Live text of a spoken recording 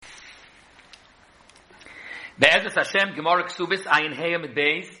Be'ezus Hashem, Gemara Kesubos, Ayin Heya Mid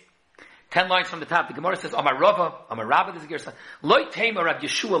Beis. 10 lines from the top. The Gemara says, Amar Rava, this is Gersa. Loi Tema Rav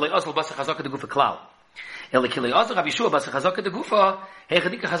Yeshua, Loi Ozl Basa Chazaka de Gufa Klal. Eli Kili Ozl Rav Yeshua Basa Chazaka de Gufa,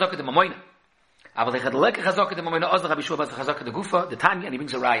 Hechadika Chazaka de Mamoina. Aval Hechadaleka Chazaka de Mamoina, Ozl Rav Yeshua Basa Chazaka de Gufa, the Tanya, and he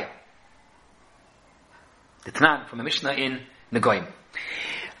brings a Raya. The Tanan from a Mishnah in Negoim.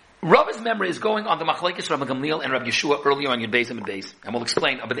 Rava's memory is going on the Machlekes Rav Gamliel and Rav Yeshua earlier on Yud Beis and Mid Beis. And we'll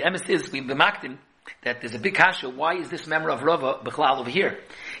explain. But the emes is, we've been makdim, that there's a big kasha. Why is this memory of Rava B'chlal over here?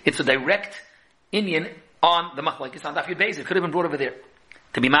 It's a direct Indian on the Machlekes on Daf Yud Beis. It could have been brought over there.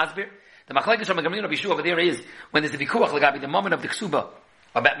 To be masbir, the Machlekes Rav Gamliel and Rav Yeshua over there is, when there's the Vikuach Lagabi, the moment of the Ksuba,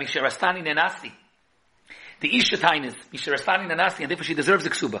 about Misharastani Nenasti. The Isha Tainis, Misharastani Nenasti, and therefore she deserves the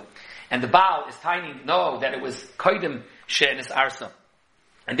Ksuba. And the Baal is tiny, no, that it was Koidim She'enis Arsa.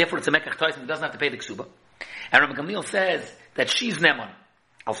 And therefore it's a Mekach Tois and doesn't have to pay the Ksuba. And Rabbi Gamliel says that she's Neman.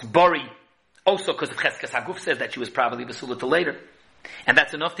 Als Bori, also because of Cheskes Haguf says that she was probably Basula to later. And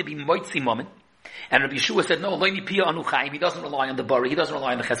that's enough to be Moitzi Moment. And Rabbi Yeshua said, no, Loini Pia Anu Chaim, he doesn't rely on the Bori, he doesn't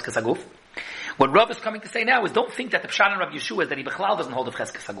rely on the Cheskes Haguf. What Rav is coming to say now is don't think that the Pshat on Rabbi Yeshua is that he Bechlal doesn't hold of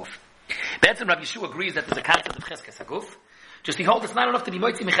Cheskes Haguf. Be'etzem Rabbi Yeshua agrees that there's a concept of Cheskes Haguf. Just he holds it's not enough to be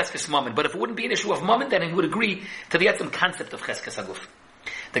Moitzi Mecheskes Moment. But if it wouldn't be an issue of Moment, then he would agree to the etzem concept of Cheskes Haguf.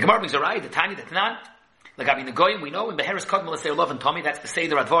 The Gemara brings a raya, the Tani, the Tanan. Lagabi Negoyim, we know in Beheres Kodmal Sar Lov and Tommy, that's the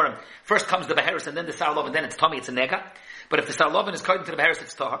Seder Advarim. First comes the Beheres and then the Sar Lov and then it's Tommy, it's a Nega. But if the Sar Lov is Kodmal to the Beheres,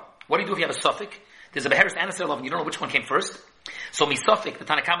 it's Tahar. What do you do if you have a suffix? There's a Beheres and a Sar Lov and you don't know which one came first. So Misafik, the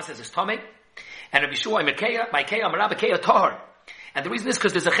Tanakama says is Tommy. And Rabbi Yeshua, Mekeya, Maikeya, Amarab, Keya, Tahar. And the reason is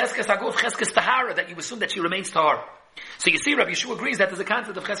because there's a Cheskes Haguf, Cheskes Tahara, that you assume that she remains Tahar. So you see, Rabbi Yeshua agrees that there's a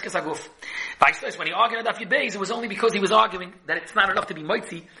concept of Cheskes Haguf. Vice when he argued at Daf Yud Beis, it was only because he was arguing that it's not enough to be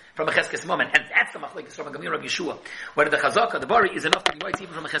Moitzi from a Cheskes moment. And that's the Machlekes from Gamliel Rabbi Yeshua. Whether the Chazaka, the Bari, is enough to be Moitzi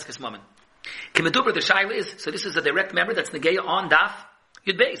even from a Cheskes moment. Kimeduber, the Shaila is, so this is a direct memory that's Negeya on Daf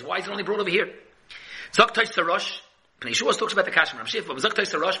Yud Beis. Why is it only brought over here? Zok Tosh Sarosh, Yeshua talks about the Kashmir Ram Shif, but Zok Tosh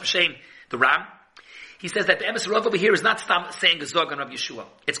Sarosh, B'Shem, the Ram, he says that the Emes Rav over here is not saying a Zog on Rabbi Yeshua.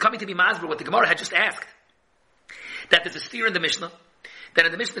 It's coming to be Masber, what the Gemara had just asked. That there's a steer in the Mishnah, that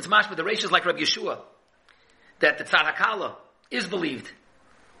in the Mishnah it's mashma the ratios like Rabbi Yeshua, that the Tzad HaKala is believed.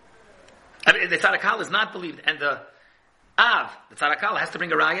 I mean, the Tzad HaKala is not believed, and the Av, the Tzad HaKala has to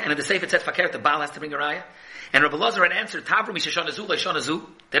bring a raya, and in the Sefer Tzad Fakir, the Baal has to bring a raya. And Rabbi Lazar had answered, Tavru Mishashanazu, Leishanazu,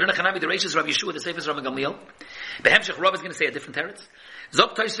 they don't know the ratios Rabbi Yeshua, the Sefer is Rabbi Gamliel. Behemshech Rav is going to say a different teretz.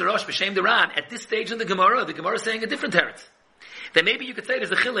 Zok Tosh Rosh B'Shem the Ran, at this stage in the Gemara is saying a different teretz. Then maybe you could say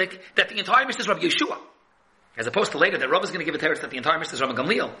there's a chilik that the entire Mishnah is Rabbi Yeshua. As opposed to later, that Rav is going to give a teretz that the entire Mishnah is Rabbi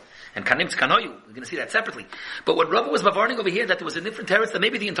Gamliel. And Kanim Tzkanoyu. We're going to see that separately. But what Rav was bavarning over here, that there was a different teretz, that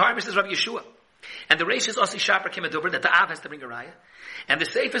maybe the entire Mishnah is Rabbi Yeshua. And the Reish is Osi Shaper Kimedover, that the Av has to bring a raya. And the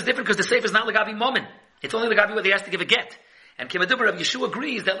Seif is different because the Seif is not Lagabi Momin. It's only Lagabi where they has to give a get. And Kimedover, Rabbi Yeshua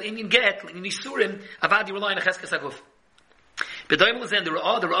agrees that in get, in Yisurim, Avad you rely on a Cheskes Haguf. But the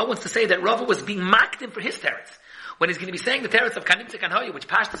Ra'ah wants to say that Rav was being mocked him for his teretz. When he's going to be saying the teretz of Kanim Tzkanoyu, which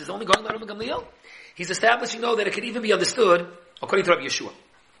Pashtus is only going to Rabbi Gamliel, he's establishing, that it could even be understood according to Rabbi Yeshua.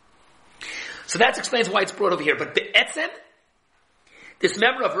 So that explains why it's brought over here. But Be'etzem, this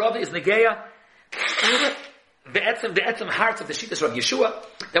memory of Rav is Negeya, Be'etzem hearts of the Shittas Rabbi Yeshua,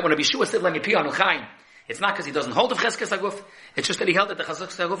 that when Rabbi Yeshua said, Lemi Pi Anu Chaim, it's not because he doesn't hold of Cheskes Haguf, it's just that he held that the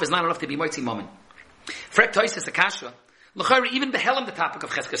Cheskes Haguf is not enough to be Moitzi Moment. Frek Toises Akasha, L'chayri, even Behelam the topic of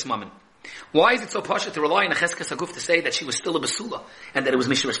Cheskes Moment. Why is it so pasha to rely on a Cheskes Haguf to say that she was still a Basula, and that it was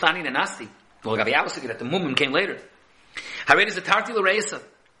Mishirastani and Nasti? Well, Gabi Avosigi, that the Mumim came later. Hared is a Tarti L'Reisa.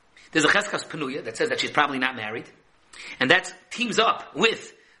 There's a Cheskes Penuya that says that she's probably not married. And that teams up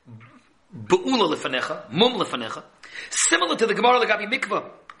with Be'ula Lefanecha, Mum Lefanecha, similar to the Gemara L'Gabi Mikvah,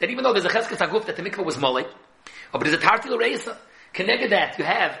 that even though there's a Cheskes Haguf that the Mikvah was Molei, but there's a Tarti L'Reisa. Connected that, you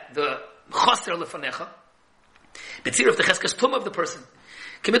have the Chaser Lefanecha, Betzir of the Cheskes Tum of the person.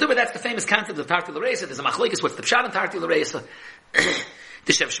 Kimeduba, that's the famous concept of Tarti L'Reisa. There's a machlokes, what's the pshat in Tarti L'Reisa?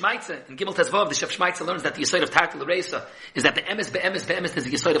 The Shev Shmaitze, in Gimel Tezvav, the Shev Shmaitze learns that the Yesod of Tarti L'Reisa is that the Be'emes is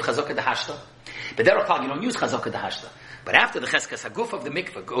the Yesod of Chazaka Dehashta. But thereupon, you don't use Chazaka Dehashta. But after the Cheskes Haguf of the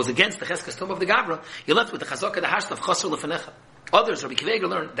Mikvah goes against the Cheskes Tum of the Gavra, you're left with the Chazaka Dehashta of Chasr Lefanecha. Others, Rabbi Kiveger,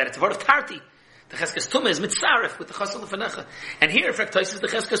 learn that it's a word of Tarti. The Cheskes Tum is Mitzaref with the Chasr Lefanecha. And here, Frek Toises, the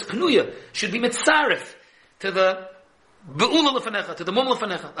Cheskes Penuya should be Mitzaref to the Be'ula Lefanecha, to the Mum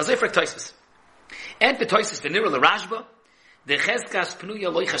Lefanecha. Azay Frek Toises. And the Toises, the Nira L'Rashba, the Cheskas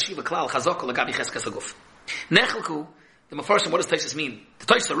Penuya Loi Chashiva Klal Chazaka Lagabi Cheskas Haguf. Nechelku, the Mefarshim, what does Toises mean? The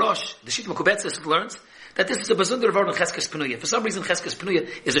Toises Rosh, the Shit Makubetzes learns that this is a Bazunder Vord on Cheskas Penuya. For some reason, Cheskas Penuya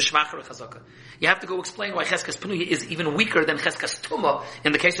is a Shvacher Chazaka. You have to go explain why Cheskas Penuya is even weaker than Cheskas Tuma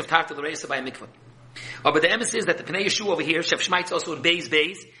in the case of Tarta L'Reisa by a Mikvah. Oh, but the emes is that the Pnei Yeshua over here, Shef Shmaitz also in Beis,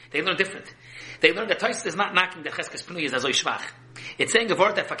 they learn different. They learn that Tosis is not knocking that Cheskes Pnei is Azoi Shvach. It's saying a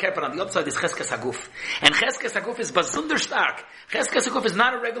word that Fakir, but on the other side is Cheskes Haguf. And Cheskes Haguf is Bazunder stark. Cheskes Haguf is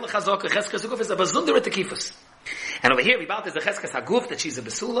not a regular Chazaka. Cheskes Haguf is a Bazunder at the Kifus. And over here, we about there's a Cheskes Haguf that she's a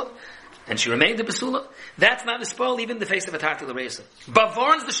Besula, and she remained a Besula. That's not a spoil even in the face of a Tartil Reisa.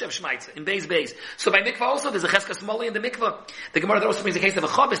 Bavorn's the Shef Shmaitz in Beis. So by Mikvah also, there's a Cheskes Moli in the Mikvah. The Gemara also brings the case of a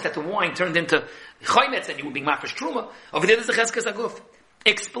Chavis that the wine turned into Choymetz and you were being Mafresh Truma. Over there, there's a Cheskes Haguf.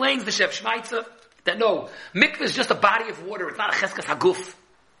 Explains the Shef Shmaitz that no, Mikvah is just a body of water. It's not a Cheskes Haguf.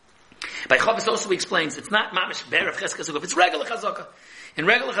 By Chavis also he explains it's not Mamish Ber of Cheskes Haguf. It's regular Chazaka. In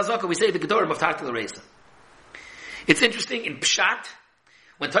regular Chazaka, we say the Gedorim of Tartil Reisa. It's interesting in Pshat,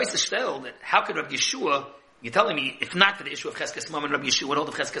 when Tosis fell, that how could Rabbi Yeshua, you're telling me, if not for the issue of Cheskes Mom and Rabbi Yeshua and all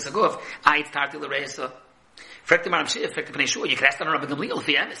of Cheskes Haguf, it's Tartil Reisa. Frek the Maram Shif, Frek the Pnei Yeshua, you can ask on Rabbi Gamliel if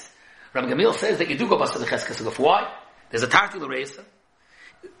he emes. Rabbi Gamliel says that you do go bust to the Cheskes Haguf. Why? There's a Tartil Reisa.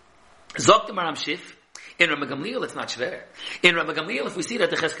 Zok the Maram Shif, in Rabbi Gamliel it's not shver. In Rabbi Gamliel, if we see that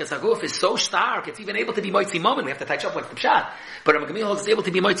the Cheskes Haguf is so stark, it's even able to be Moitzi Momen, we have to touch up what's the Pshat. But Rabbi Gamliel holds it's able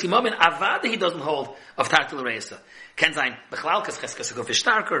to be Moitzi Momen, Avad he doesn't hold of Tartil Reisa. Ken sein, Bechlalkas Cheskes Haguf is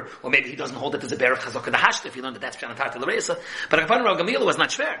starker, or maybe he doesn't hold that there's a bear of Chazaka the Hashta, if you learn that that's Pshat and Tartil Reisa. But Rabbi Gamliel was not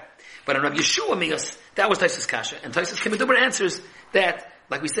shver. But in Rabbi Yeshua Mias, that was Taisus Kasha. And Taisus Kimiduber answers that,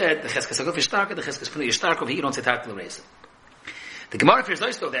 like we said, the Cheskes Haguf is starker, the Cheskes Pnei is starker, over here you don't say Tartil Reisa. The Gemara fears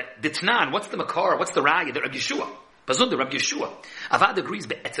though that the Tnan, what's the Makar, what's the Raya, the Rabbi Yeshua, Bazunda, Rabbi Yeshua. Avad agrees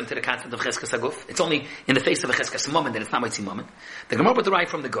be'etzem to the concept of Cheskes Haguf. It's only in the face of a Cheskes Moment that it's not Moitzi Moment. The Gemara put the Raya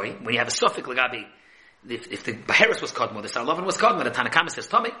from the Goy, when you have a suffix Lagabi, if the Baharis was Kadmo, the Sarlovan was Kadmo, the Tanakama says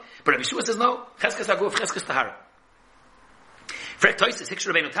Tomei, but Rabbi Yeshua says no, Cheskes Haguf, Cheskes Tahara. Frek Toises,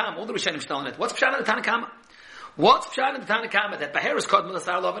 Hikshur Rabbeinu Tam, all the Rishonim stone it. What's Pshat in the Tanakama? What's Pshat in the Tanakama that Baharis Kadmo, the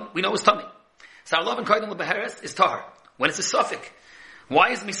Sarlovan, we know is Tomei. Sarlovan Kadmo, the Baharis is Tahar. When it's a suffix,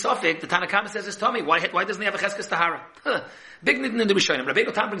 why is misafik? The Tanakama says it's Tommy. Why doesn't he have a Cheskes Tahara? Big nidin in the Rishonim.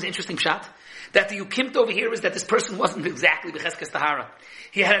 Rabbeinu Tam brings an interesting shot that the Yukimt over here is that this person wasn't exactly the Cheskes Tahara.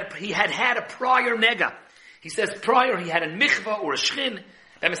 He had a prior nega. He says prior he had a michvah or a shchin.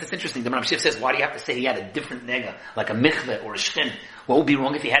 That means it's interesting. The Maram Shif says, why do you have to say he had a different nega, like a michvah or a shchin? What would be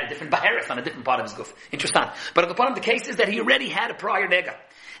wrong if he had a different baharis on a different part of his guf? Interesting. But at the bottom of the case is that he already had a prior nega.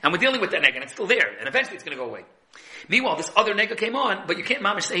 And we're dealing with that nega, and it's still there. And eventually it's going to go away. Meanwhile, this other nega came on, but you can't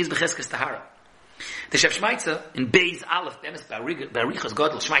mamish say he's b'cheskes tahara. The Shef Shmaitza in Beis Aleph, Bemis Barichas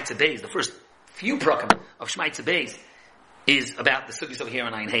Godel Shmaitza Beis, the first few prakim of Shmaitza Beis is about the sugis over here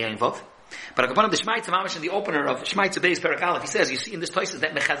on Ayin Hey Ayin Vav. But upon the Shmaitza mamish in the opener of Shmaitza Beis Perak Aleph, he says, you see in this place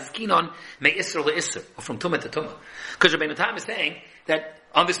that mechazkinon me isser le isser, or from tumah to tumah. Because Rabbeinu Tam is saying that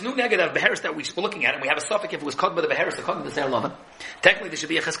on this new nega of Beharis that we're looking at, and we have a suffix if it was called by the Beharis, the called by the Ser Lovan, technically there should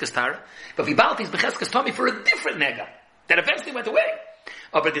be a Cheskes Tahara. But Vibalti is Becheskes Tommy for a different nega that eventually went away.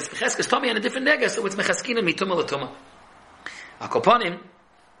 Oh, but it's Becheskes Tommy and a different nega, so it's Mechaskinim mituma l'tuma. Akoponim,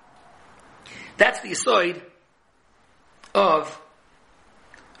 that's the aside of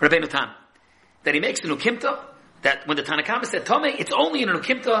Rabbeinu Tam. That he makes an ukimta, that when the Tanakama said Tomei, it's only in an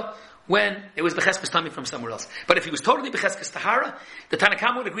ukimta when it was Becheskes Tommy from somewhere else. But if he was totally Becheskes Tahara, the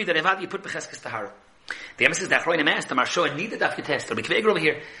Tanakama would agree that Evad you put Becheskes Tahara. The emphasis that Achroinim asked, the Marsho needed that to test. Rabbi Kveger over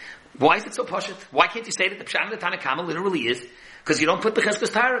here, why is it so poshut? Why can't you say that the Pshat of the Tanakama literally is? Because you don't put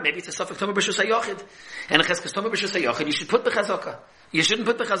Becheskes Tahara. Maybe it's a Suffolk Tomei B'Shus HaYochid. And a Cheskes Tomei B'Shus HaYochid, you should put Bechazaka. You shouldn't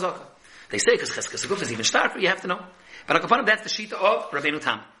put Bechazaka. They say because Cheskes Haguf is even starker, you have to know. But Akapanim, that's the Shita of Rabbeinu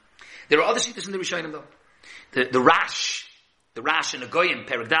Tam. There are other Shitas in the Rishonim though. The Rash in the Goyim,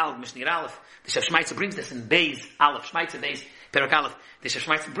 Perek Dal, Mishnah Aleph, the Shef Shmaitza brings this in Beis Aleph, Shmaitza Beis, Perek Aleph. The Shef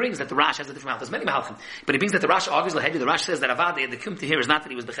Shmaitza brings that the Rash has a different mouth. There's many Mahalchim. But he brings that the Rash argues Lahedi. The Rash says that Avad, the Kumti here is not that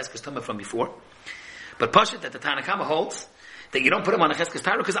he was Becheskes Tumah from before. But Pashit, that the Tanakama holds, that you don't put him on a Cheskes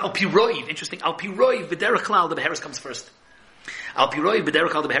Tahara, because Al Piroiv, interesting, Al Piroiv, B'derech Klal, the Beharis comes first. Al Piroiv, B'derech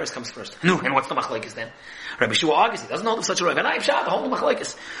Klal, the Beharis comes first. No, and what's the Machlokes then? Rabbi Yeshua argues, he doesn't hold of such a Roiv. And I have shot, the whole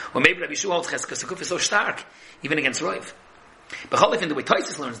Machlokes. Or maybe Rabbi Yeshua holds Cheskes Haguf is so stark, even against Roiv. But Cholif, in the way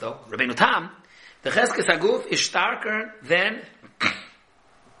Toises learns though, Rabbeinu Tam, the Cheskes Haguf is starker than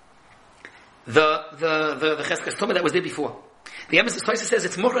the Cheskes Tumah that was there before. The emphasis Toises says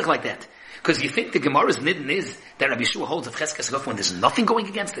it's murach like that. Because you think the Gemara's nidin is that Rabbi Yeshua holds of Cheskes Haguf when there's nothing going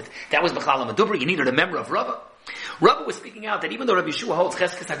against it. That was B'chlal Madubra, you needed a member of Rava. Rava was speaking out that even though Rabbi Yeshua holds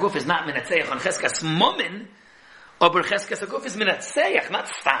Cheskes Haguf is not Menatzeach on Cheskes Momin, aber Cheskes Haguf is Menatzeach, not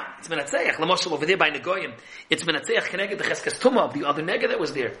Stam. It's Menatzeach. Lamoshel over there by Negoyim, it's Menatzeach Keneged the Cheskes Tumah of the other Nega that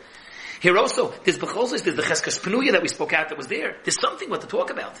was there. Here also, there's B'cholzos, there's the Cheskes Pnuya that we spoke out that was there. There's something what to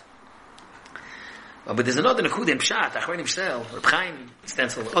talk about. But there's another Nakuda in Pshat, Achronim Shtel, Reb Chaim,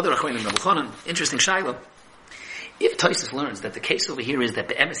 Stencil, other Achronim, Reb Chanan, interesting Shaila. If Tosfos learns that the case over here is that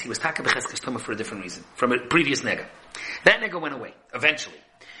the emes, he was taka b'cheskes tuma for a different reason, from a previous nega. That nega went away, eventually.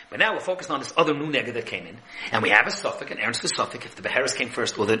 But now we're focused on this other new nega that came in, and we have a suffix, an ernst suffix, if the beheres came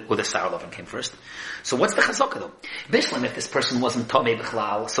first, or the sour lovin came first. So what's the chazaka though? Bishlam, if this person wasn't tamei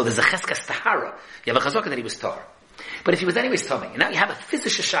b'chlal, so there's a cheskes tahara. You have a chazaka that he was tahar. But if he was anyways tamei, and now you have a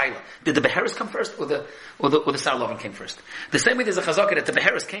physical shaila, did the beheres come first, or the sour lovin came first? The same way there's a chazaka that the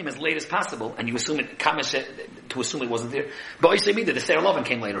beheres came as late as possible, and you assume it, to assume it wasn't there. But I say me that the sour lovin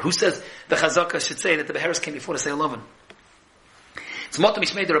came later. Who says the chazaka should say that the beheres came before the sour lovin? It's Motam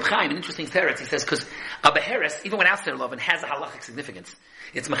Mishmei the Reb Chaim, an interesting teretz. He says, because a beheres, even without sour lovin, has a halachic significance.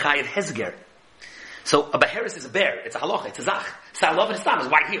 It's mechayev hezger. So a beheres is a bear. It's a halacha. It's a zach. Sour lovin is tam. It's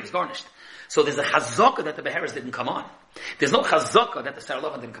white here. It's garnished. So there's a chazaka that the beheres didn't come on. There's no chazaka that the sour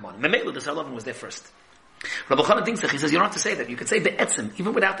lovin didn't come on. Memelu, the sour lovin was there first. Rabbi Chanan thinks that he says you don't have to say that. You could say be'etzim,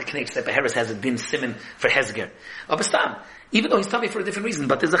 even without the knetch, that beheres has a din simin for hezger. Abastam, even though he's tummy for a different reason,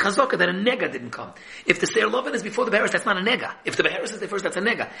 but there's a chazaka that a nega didn't come. If the seir lovin is before the beheres, that's not a nega. If the beheres is there first, that's a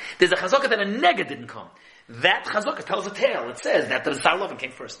nega. There's a chazaka that a nega didn't come. That chazaka tells a tale. It says that the sour lovin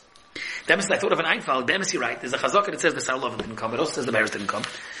came first. That means I thought of an Einfall, the emissary right, there's a chazaka that says the sour lovin didn't come, it also says the beheres didn't come.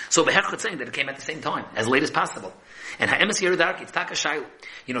 So Beherch is saying that it came at the same time, as late as possible. And ha'emissary dark, it's taka shayl.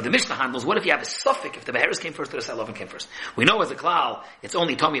 You know, the Mishnah handles, what if you have a suffix if the beheres came first or the sour lovin came first? We know as a klal, it's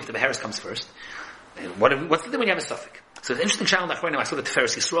only Tommy if the beheres comes first. What's the thing when you have a suffix? So it's interesting shayl in Achronim, I saw that the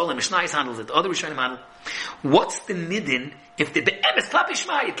Tiferes Yisrael and Mishnayis handles it, the other Rishonim handle. What's the nidin if the emes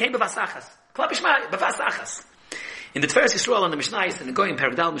klapishmai, it came b'vasachas. Klapishmai, b'vasachas. In the Tiferes Yisrael and the Mishnayis and the Goyim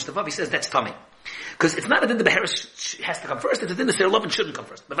Perigdal Mishtavav, he says that's Tommy. Because it's not a din the beheres has to come first, it's a din the seir lovin shouldn't come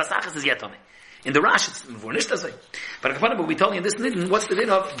first. B'vasachas is yet Tommy. In the Rash, it's Vornishtazai. But if we tell you in this nidin, what's the din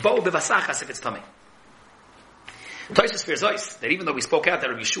of bo b'vasachas if it's Tommy? Tosfos fears ois, that even though we spoke out that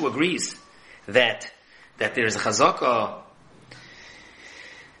Rabbi Yeshua agrees that there's a chazaka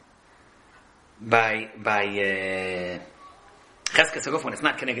by cheskes haguf when it's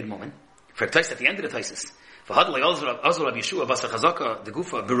not keneged moment. For Tosfos at the end of the Tosfos, for hadlei also Rabbi Yeshua vas chazaka the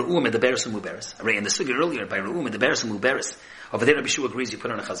gufa beru'um and the beres and muberes. In the sugi earlier by ru'um and the beres and muberes. Over there Rabbi Yeshua agrees you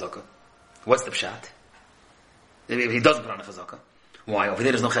put on a chazaka. What's the pshat? If he doesn't put on a chazaka, why? Over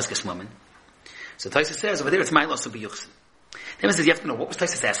there there's no cheskes moment. So Tosfos says over there it's ma'los b'yuchsin. Then says you have to know what was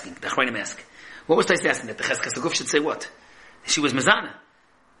Tosfos asking. The Achronim ask. What was Tosfos asking? That the cheskes haguf should say what? She was mezana.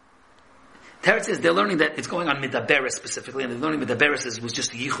 Teretz says they're learning that it's going on midaberes specifically, and they're learning midaberes was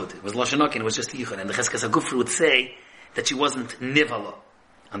just a yichud. It was lashon it was just a yichud, and the cheskes haguf would say that she wasn't nivala.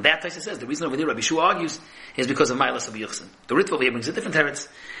 And that Tosfos says the reason over there Rabbi Yeshua argues is because of ma'los b'yuchsin. The Ritva here brings a different teretz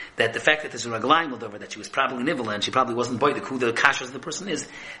that the fact that there's a raglayim over that she was probably nivala and she probably wasn't boydek who the kashas of the person is.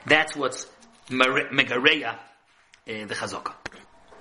 That's what's megareya the chazaka.